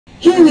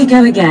Here we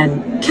go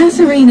again.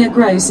 Katharina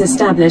Grosse,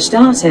 established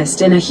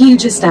artist in a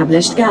huge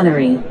established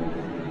gallery.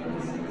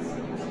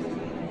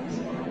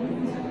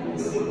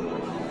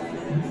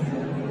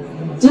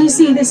 Do you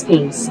see this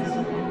piece?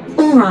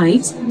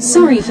 Alright,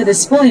 sorry for the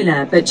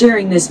spoiler, but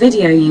during this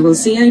video you will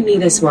see only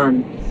this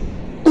one.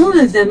 All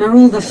of them are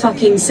all the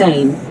fucking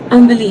same.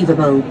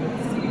 Unbelievable.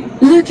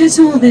 Look at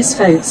all this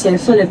folks here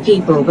full of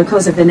people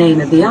because of the name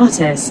of the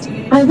artist.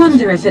 I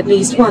wonder if at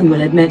least one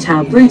will admit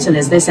how brutal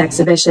is this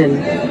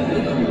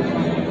exhibition.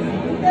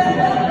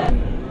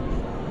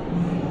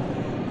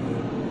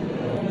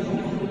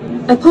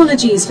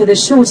 Apologies for the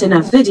short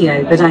enough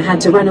video, but I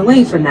had to run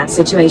away from that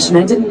situation.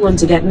 I didn't want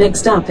to get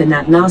mixed up in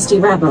that nasty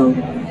rabble.